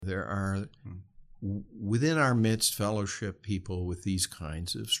There are within our midst fellowship people with these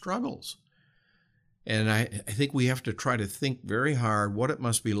kinds of struggles. And I think we have to try to think very hard what it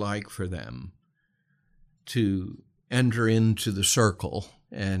must be like for them to enter into the circle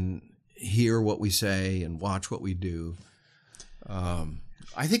and hear what we say and watch what we do.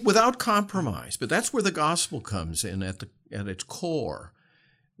 I think without compromise, but that's where the gospel comes in at its core.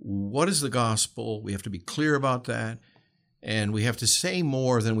 What is the gospel? We have to be clear about that. And we have to say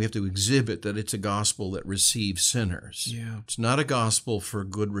more than we have to exhibit that it's a gospel that receives sinners. Yeah. It's not a gospel for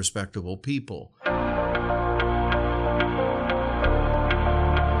good, respectable people.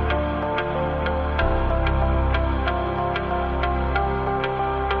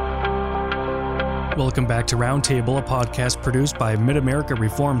 Welcome back to Roundtable, a podcast produced by Mid-America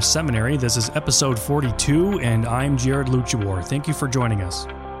Reformed Seminary. This is episode 42, and I'm Jared Luchawar. Thank you for joining us.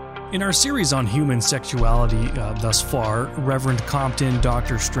 In our series on human sexuality thus far, Reverend Compton,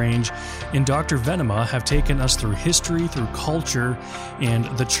 Dr. Strange, and Dr. Venema have taken us through history, through culture, and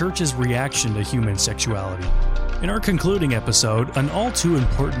the Church's reaction to human sexuality. In our concluding episode, an all too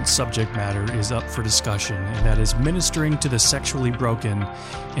important subject matter is up for discussion, and that is ministering to the sexually broken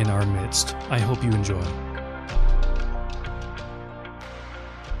in our midst. I hope you enjoy.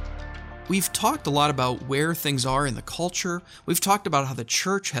 We've talked a lot about where things are in the culture. We've talked about how the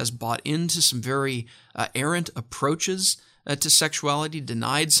church has bought into some very errant approaches to sexuality,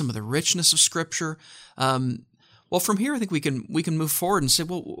 denied some of the richness of Scripture. Well, from here, I think we can move forward and say,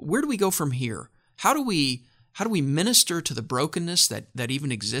 well, where do we go from here? How do we minister to the brokenness that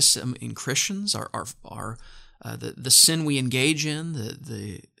even exists in Christians? The sin we engage in,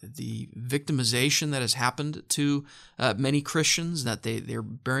 the victimization that has happened to many Christians that they're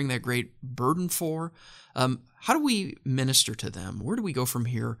bearing that great burden for. How do we minister to them? Where do we go from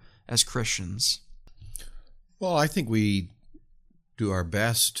here as Christians? Well, I think we do our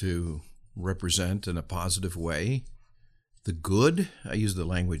best to represent in a positive way the good. I use the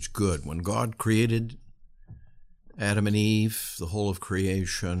language good. When God created Adam and Eve, the whole of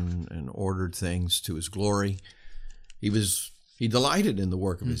creation, and ordered things to his glory, he delighted in the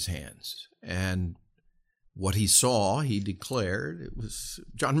work of his hands. And what he saw, he declared, it was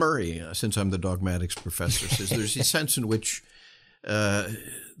John Murray, since I'm the dogmatics professor, says there's a sense in which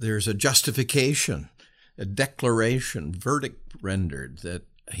there's a justification, a declaration, verdict rendered that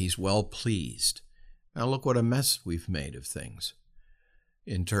he's well pleased. Now look what a mess we've made of things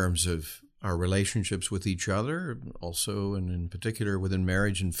in terms of our relationships with each other, also and in particular within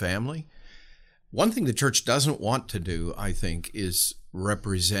marriage and family. One thing the church doesn't want to do, I think, is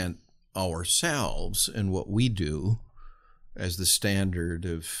represent ourselves and what we do as the standard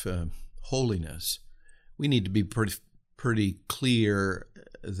of holiness. We need to be pretty clear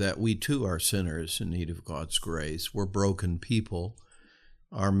that we too are sinners in need of God's grace. We're broken people.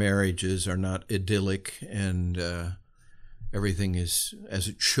 Our marriages are not idyllic and everything is as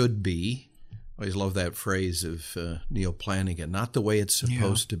it should be. I always love that phrase of Neil Flanagan, not the way it's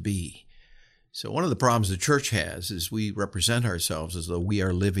supposed to be. So one of the problems the church has is we represent ourselves as though we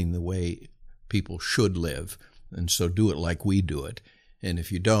are living the way people should live, and so do it like we do it. And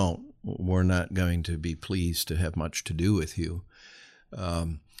if you don't, we're not going to be pleased to have much to do with you.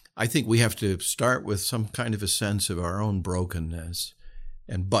 I think we have to start with some kind of a sense of our own brokenness,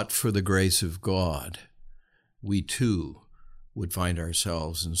 and but for the grace of God, we too would find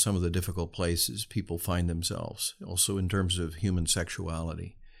ourselves in some of the difficult places people find themselves, also in terms of human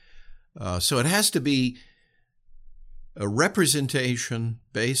sexuality. So it has to be a representation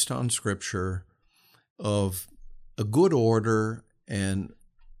based on Scripture of a good order and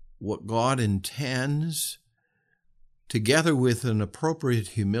what God intends, together with an appropriate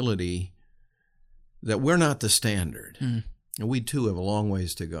humility, that we're not the standard. And we too have a long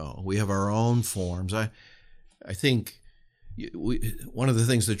ways to go. We have our own forms. I think one of the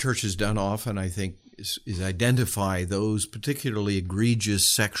things the church has done often, I think, is identify those particularly egregious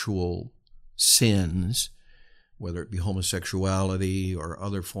sexual sins, whether it be homosexuality or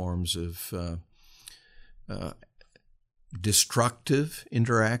other forms of destructive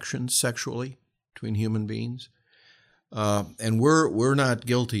interactions sexually between human beings. And we're not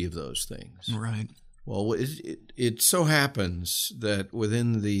guilty of those things. Right. Well, it so happens that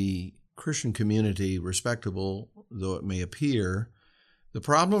within the Christian community, respectable though it may appear, the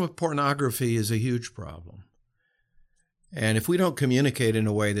problem of pornography is a huge problem. And if we don't communicate in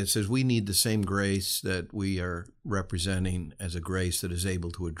a way that says we need the same grace that we are representing as a grace that is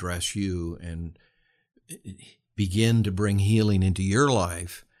able to address you and begin to bring healing into your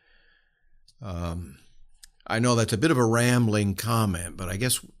life, I know that's a bit of a rambling comment, but I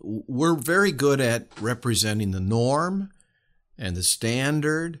guess we're very good at representing the norm and the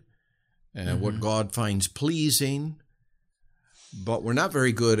standard and what God finds pleasing, but we're not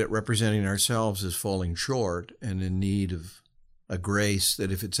very good at representing ourselves as falling short and in need of a grace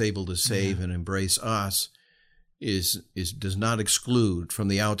that, if it's able to save and embrace us, does not exclude from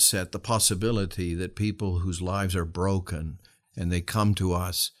the outset the possibility that people whose lives are broken and they come to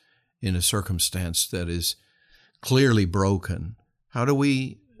us in a circumstance that is clearly broken. How do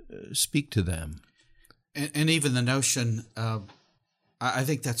we speak to them? And even the notion, I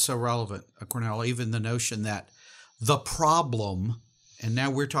think that's so relevant, Cornell, even the notion that the problem, and now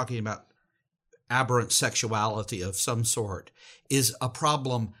we're talking about aberrant sexuality of some sort, is a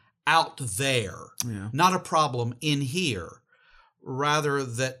problem out there, not a problem in here. Rather,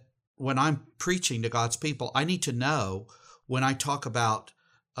 that when I'm preaching to God's people, I need to know when I talk about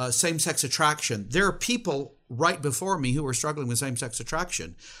same-sex attraction, there are people right before me who are struggling with same-sex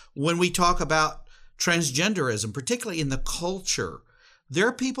attraction. When we talk about transgenderism, particularly in the culture, there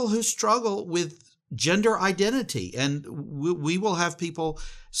are people who struggle with gender identity, and we will have people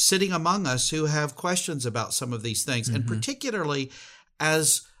sitting among us who have questions about some of these things, and particularly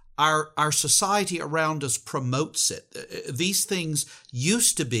as our society around us promotes it. These things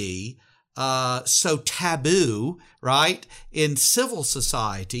used to be so taboo, right, in civil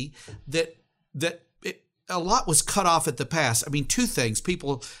society that a lot was cut off at the pass. I mean, two things: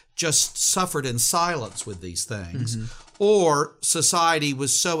 people just suffered in silence with these things, or society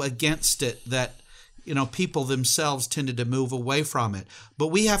was so against it that people themselves tended to move away from it. But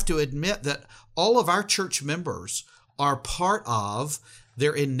we have to admit that all of our church members are part of,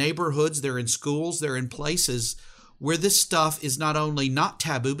 they're in neighborhoods, they're in schools, they're in places where this stuff is not only not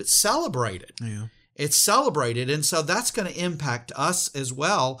taboo, but celebrated. Yeah. It's celebrated. And so that's going to impact us as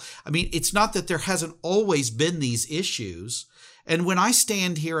well. I mean, it's not that there hasn't always been these issues. And when I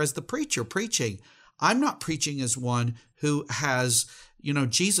stand here as the preacher preaching, I'm not preaching as one who has,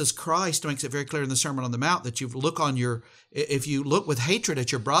 Jesus Christ makes it very clear in the Sermon on the Mount that if you look with hatred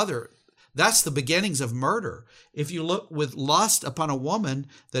at your brother, that's the beginnings of murder. If you look with lust upon a woman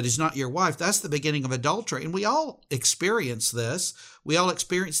that is not your wife, that's the beginning of adultery. And we all experience this. We all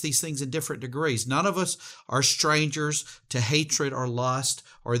experience these things in different degrees. None of us are strangers to hatred or lust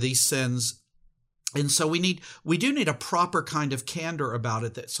or these sins. And so we do need a proper kind of candor about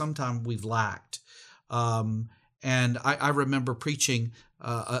it that sometimes we've lacked. And I remember preaching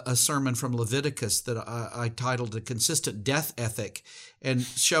a sermon from Leviticus that I titled A Consistent Death Ethic, and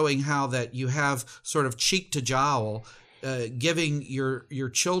showing how that you have sort of cheek to jowl, giving your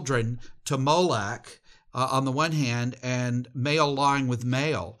children to Molech on the one hand, and male lying with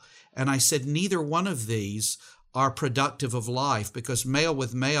male. And I said neither one of these are productive of life, because male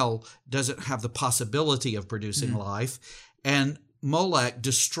with male doesn't have the possibility of producing life. And Molech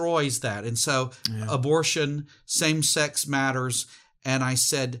destroys that. And so abortion, same-sex matters. And I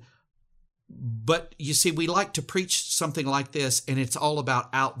said, but you see, we like to preach something like this, and it's all about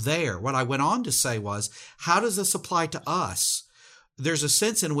out there. What I went on to say was, how does this apply to us? There's a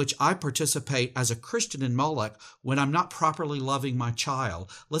sense in which I participate as a Christian in Molech when I'm not properly loving my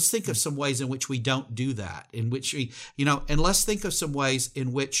child. Let's think of some ways in which we don't do that, in which we, and let's think of some ways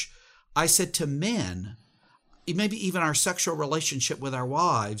in which I said to men, maybe even our sexual relationship with our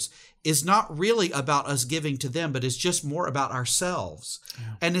wives is not really about us giving to them, but it's just more about ourselves.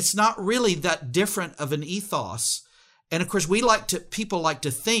 Yeah. And it's not really that different of an ethos. And of course, people like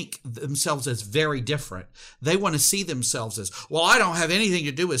to think themselves as very different. They want to see themselves as, well, I don't have anything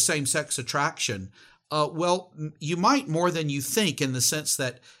to do with same-sex attraction. Well, you might more than you think, in the sense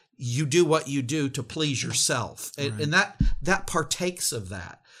that you do what you do to please yourself. Right. And that partakes of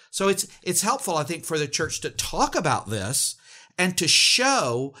that. So it's helpful, I think, for the church to talk about this and to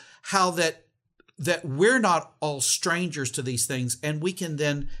show how that we're not all strangers to these things, and we can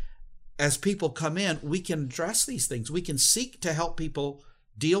then, as people come in, we can address these things. We can seek to help people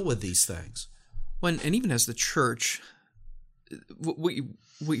deal with these things. And even as the church,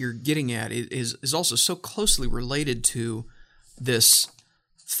 what you're getting at is also so closely related to this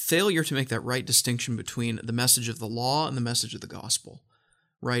failure to make that right distinction between the message of the law and the message of the gospel.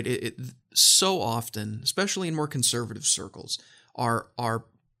 Right? It so often, especially in more conservative circles, our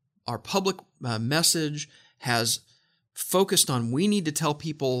public message has focused on, we need to tell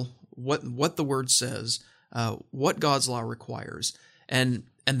people what the word says, what God's law requires, and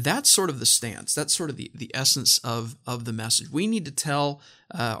that's sort of the stance. That's sort of the essence of the message. We need to tell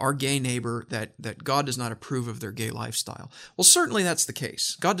our gay neighbor that God does not approve of their gay lifestyle. Well, certainly that's the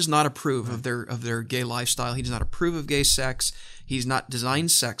case. God does not approve of their gay lifestyle. He does not approve of gay sex. He's not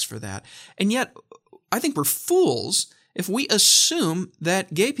designed sex for that. And yet, I think we're fools if we assume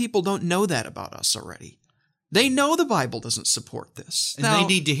that gay people don't know that about us already. They know the Bible doesn't support this. And they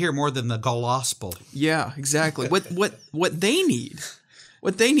need to hear more than the gospel. Yeah, exactly. What they need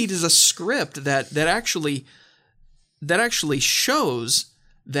is a script that actually shows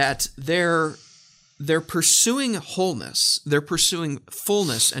that they're pursuing wholeness, they're pursuing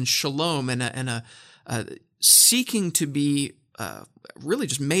fullness and shalom, and seeking to be really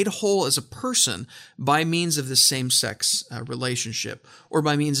just made whole as a person by means of the same-sex relationship, or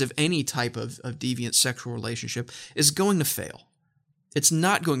by means of any type of deviant sexual relationship, is going to fail. It's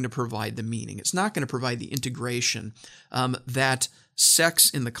not going to provide the meaning. It's not going to provide the integration that sex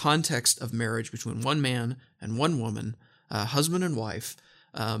in the context of marriage between one man and one woman, husband and wife,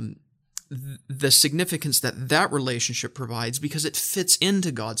 the significance that relationship provides, because it fits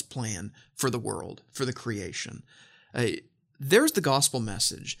into God's plan for the world, for the creation. There's the gospel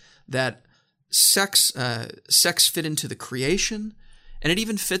message that sex fit into the creation, and it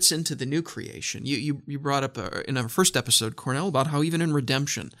even fits into the new creation. You brought up in our first episode, Cornell, about how even in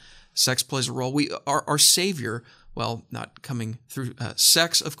redemption, sex plays a role. Our Savior, well, not coming through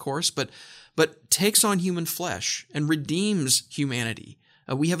sex, of course, but takes on human flesh and redeems humanity.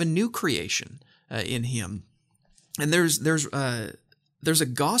 We have a new creation in Him, and there's a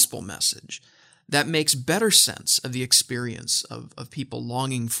gospel message that makes better sense of the experience of people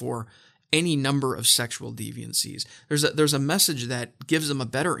longing for any number of sexual deviancies. There's a message that gives them a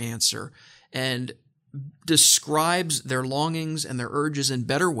better answer and describes their longings and their urges in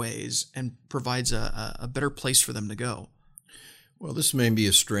better ways, and provides a better place for them to go. Well, this may be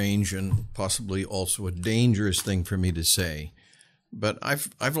a strange and possibly also a dangerous thing for me to say, but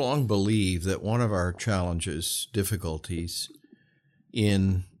I've long believed that one of our challenges, difficulties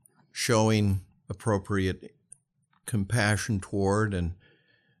in showing appropriate compassion toward and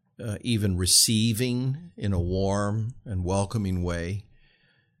even receiving in a warm and welcoming way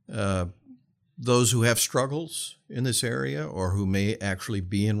those who have struggles in this area, or who may actually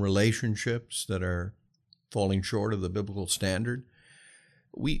be in relationships that are falling short of the biblical standard.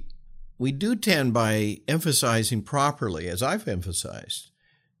 We do tend, by emphasizing properly, as I've emphasized,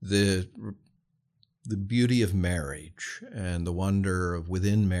 the beauty of marriage and the wonder of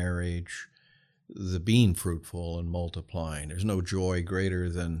within marriage, the being fruitful and multiplying. There's no joy greater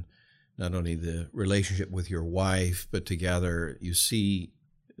than not only the relationship with your wife, but together you see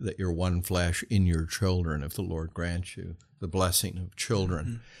that you're one flesh in your children, if the Lord grants you the blessing of children.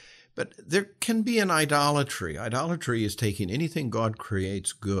 Mm-hmm. But there can be an idolatry. Idolatry is taking anything God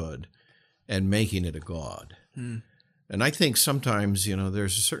creates good and making it a god. Mm. And I think sometimes,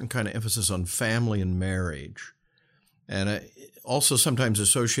 there's a certain kind of emphasis on family and marriage, and also sometimes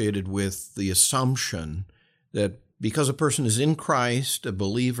associated with the assumption that because a person is in Christ, a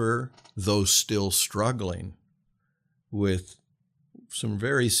believer, though still struggling with some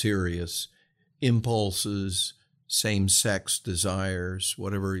very serious impulses, same-sex desires,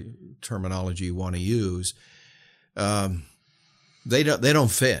 whatever terminology you want to use, they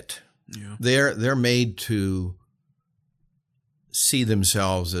don't fit. Yeah. They're made to see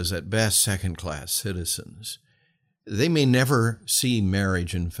themselves as at best second-class citizens. They may never see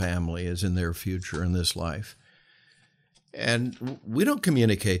marriage and family as in their future in this life. And we don't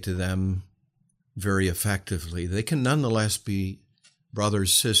communicate to them very effectively. They can nonetheless be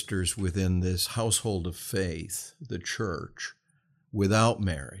brothers, sisters within this household of faith, the church, without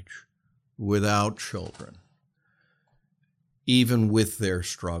marriage, without children, even with their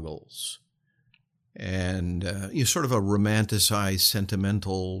struggles. And sort of a romanticized,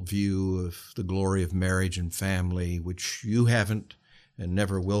 sentimental view of the glory of marriage and family, which you haven't and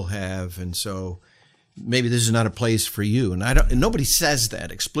never will have. And so maybe this is not a place for you. And nobody says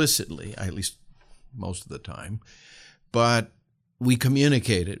that explicitly, at least most of the time. But we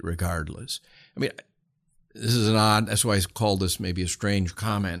communicate it regardless. I mean, this is that's why I called this maybe a strange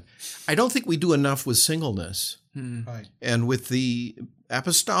comment. I don't think we do enough with singleness. Right. And with the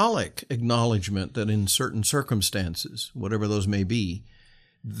apostolic acknowledgement that in certain circumstances, whatever those may be,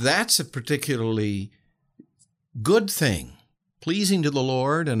 that's a particularly good thing, pleasing to the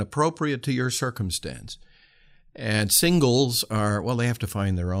Lord and appropriate to your circumstance. And singles they have to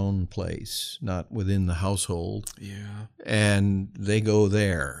find their own place, not within the household. Yeah. And they go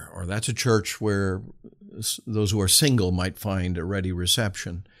there. Or that's a church where those who are single might find a ready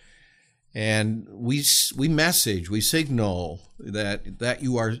reception. And we message, we signal that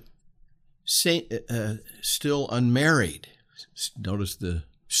you are still unmarried. Notice the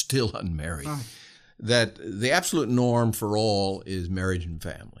still unmarried. Oh. That the absolute norm for all is marriage and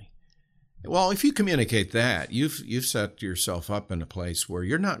family. Well, if you communicate that, you've set yourself up in a place where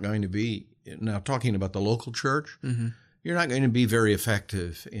you're not going to be, now talking about the local church, mm-hmm. you're not going to be very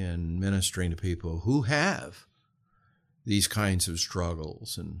effective in ministering to people who have these kinds of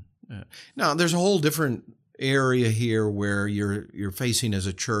struggles. And now there's a whole different area here where you're facing as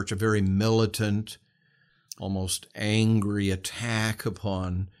a church a very militant, almost angry attack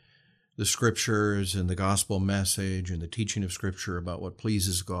upon the Scriptures and the gospel message and the teaching of Scripture about what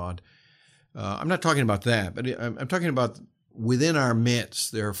pleases God. I'm not talking about that, but I'm talking about within our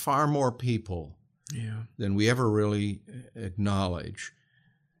midst, there are far more people than we ever really acknowledge.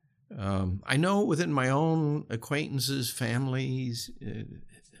 I know within my own acquaintances, families,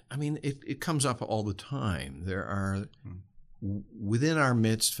 it comes up all the time. There are within our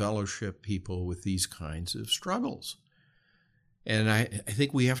midst fellowship people with these kinds of struggles. And I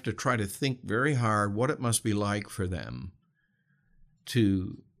think we have to try to think very hard what it must be like for them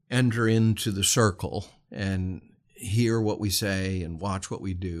to enter into the circle and hear what we say and watch what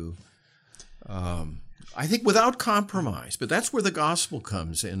we do. I think without compromise, but that's where the gospel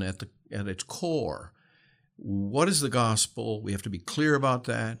comes in at its core. What is the gospel? We have to be clear about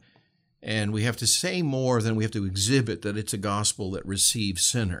that, and we have to say more than we have to exhibit that it's a gospel that receives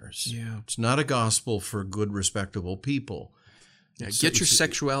sinners. Yeah. It's not a gospel for good, respectable people. Yeah, get your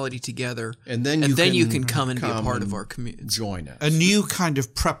sexuality together, and then you can come and be a part of our community. Join us. A new kind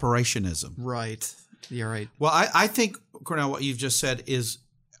of preparationism. Right. You're right. Well, I think, Cornell, what you've just said is,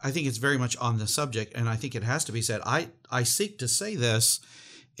 I think it's very much on the subject, and I think it has to be said. I seek to say this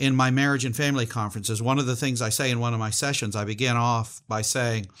in my marriage and family conferences. One of the things I say in one of my sessions, I begin off by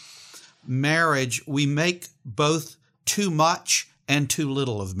saying, marriage, we make both too much and too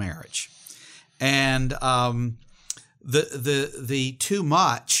little of marriage. And the too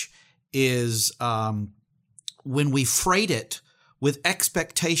much is when we freight it with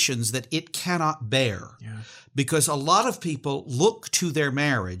expectations that it cannot bear. Yeah. Because a lot of people look to their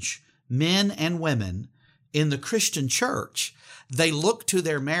marriage, men and women in the Christian church, they look to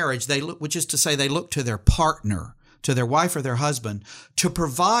their marriage, which is to say they look to their partner, to their wife or their husband, to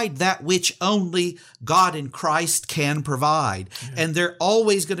provide that which only God in Christ can provide. Yeah. And they're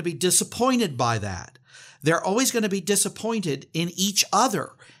always going to be disappointed by that. They're always going to be disappointed in each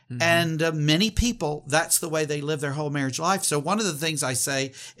other. Mm-hmm. And many people, that's the way they live their whole marriage life. So one of the things I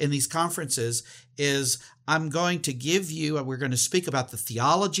say in these conferences is, I'm going to give you, and we're going to speak about the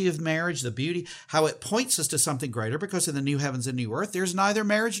theology of marriage, the beauty, how it points us to something greater, because in the new heavens and new earth, there's neither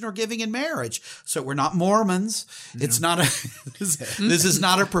marriage nor giving in marriage. So we're not Mormons. No. It's not this is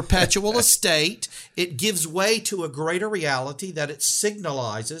not a perpetual estate. It gives way to a greater reality that it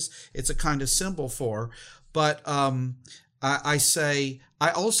signalizes. It's a kind of symbol for. But I say,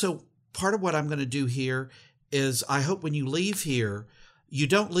 I also, part of what I'm going to do here is, I hope when you leave here, you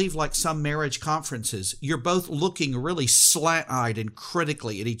don't leave like some marriage conferences. You're both looking really slant-eyed and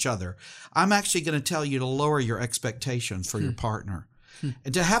critically at each other. I'm actually going to tell you to lower your expectations for your partner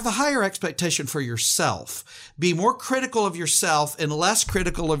and to have the higher expectation for yourself. Be more critical of yourself and less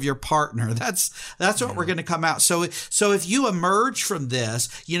critical of your partner. That's what we're going to come out. So if you emerge from this,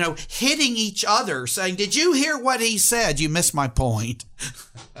 hitting each other, saying, "Did you hear what he said?" You missed my point.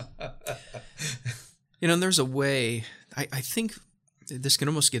 And there's a way, I think this can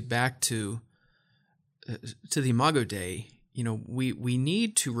almost get back to the Imago Dei. We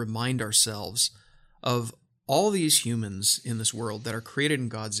need to remind ourselves of all these humans in this world that are created in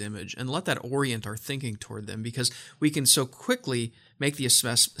God's image, and let that orient our thinking toward them, because we can so quickly make the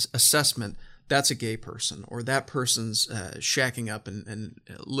assessment, that's a gay person, or that person's shacking up and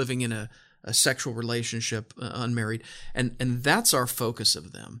living in a sexual relationship, unmarried, and that's our focus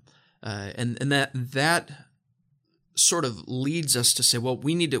of them, and that sort of leads us to say, well,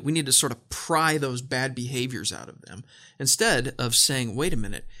 we need to sort of pry those bad behaviors out of them, instead of saying, wait a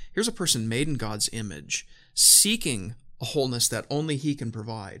minute, here's a person made in God's image, seeking a wholeness that only He can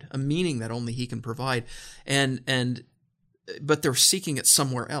provide, a meaning that only He can provide, but they're seeking it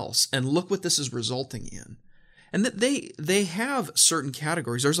somewhere else, and look what this is resulting in. And that they have certain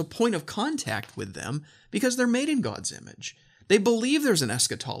categories. There's a point of contact with them because they're made in God's image. They believe there's an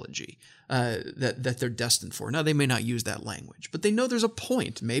eschatology that they're destined for. Now, they may not use that language, but they know there's a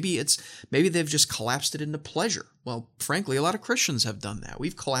point. Maybe they've just collapsed it into pleasure. Well, frankly, a lot of Christians have done that.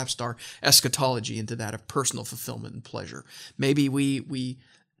 We've collapsed our eschatology into that of personal fulfillment and pleasure. Maybe we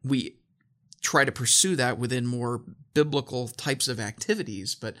try to pursue that within more biblical types of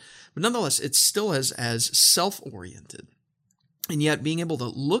activities, but nonetheless, it's still as self-oriented. And yet, being able to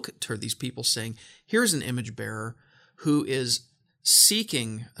look toward these people, saying, "Here's an image bearer who is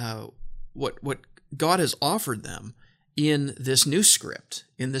seeking what God has offered them in this new script,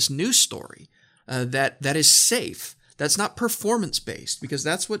 in this new story, that is safe, that's not performance-based, because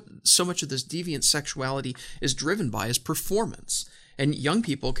that's what so much of this deviant sexuality is driven by, is performance. And young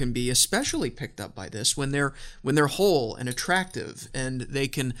people can be especially picked up by this when they're whole and attractive, and they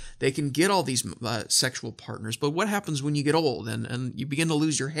can get all these sexual partners. But what happens when you get old and you begin to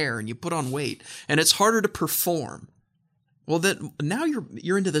lose your hair and you put on weight and it's harder to perform? Well, that now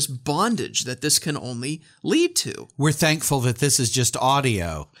you're into this bondage that this can only lead to. We're thankful that this is just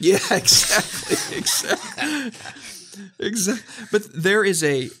audio. Yeah, exactly. But there's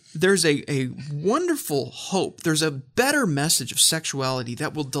a wonderful hope. There's a better message of sexuality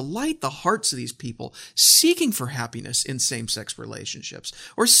that will delight the hearts of these people seeking for happiness in same-sex relationships,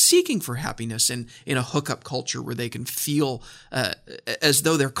 or seeking for happiness in a hookup culture where they can feel as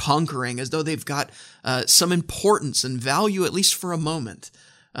though they're conquering, as though they've got some importance and value, at least for a moment.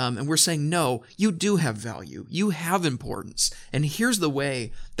 And we're saying, no, you do have value. You have importance. And here's the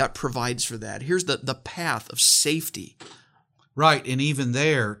way that provides for that. Here's the path of safety. Right. And even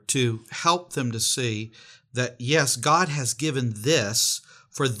there, to help them to see that, yes, God has given this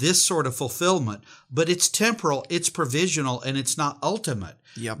for this sort of fulfillment, but it's temporal, it's provisional, and it's not ultimate.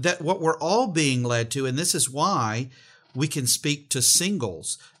 Yep. That what we're all being led to, and this is why we can speak to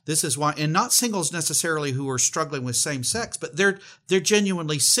singles. This is why, and not singles necessarily who are struggling with same sex, but they're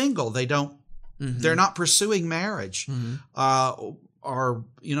genuinely single. They don't, they're not pursuing marriage. Or,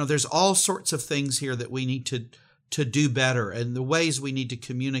 there's all sorts of things here that we need to do better, and the ways we need to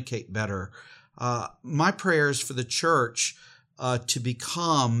communicate better. My prayer is for the church to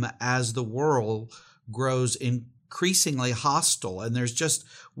become, as the world grows increasingly hostile, and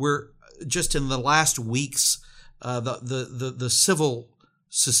we're just in the last weeks, the civil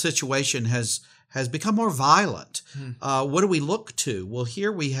situation has become more violent. What do we look to? Well,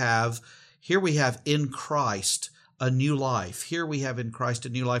 here we have in Christ a new life. Here we have in Christ a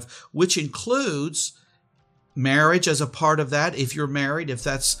new life, which includes marriage as a part of that, if you're married, if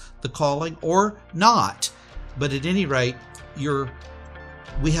that's the calling, or not. But at any rate,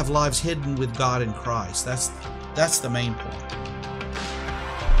 we have lives hidden with God in Christ. That's the main point.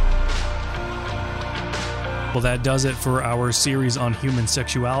 Well, that does it for our series on human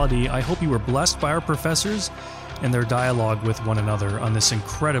sexuality. I hope you were blessed by our professors and their dialogue with one another on this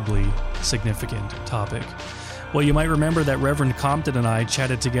incredibly significant topic. Well, you might remember that Reverend Compton and I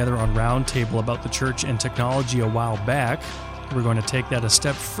chatted together on Roundtable about the church and technology a while back. We're going to take that a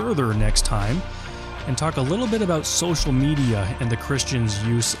step further next time and talk a little bit about social media and the Christians'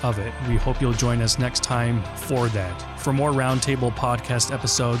 use of it. We hope you'll join us next time for that. For more Roundtable podcast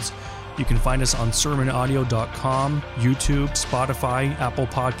episodes, you can find us on sermonaudio.com, YouTube, Spotify, Apple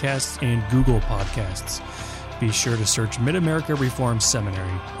Podcasts, and Google Podcasts. Be sure to search Mid-America Reformed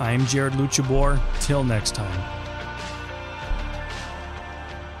Seminary. I'm Jared Luchabor. Till next time.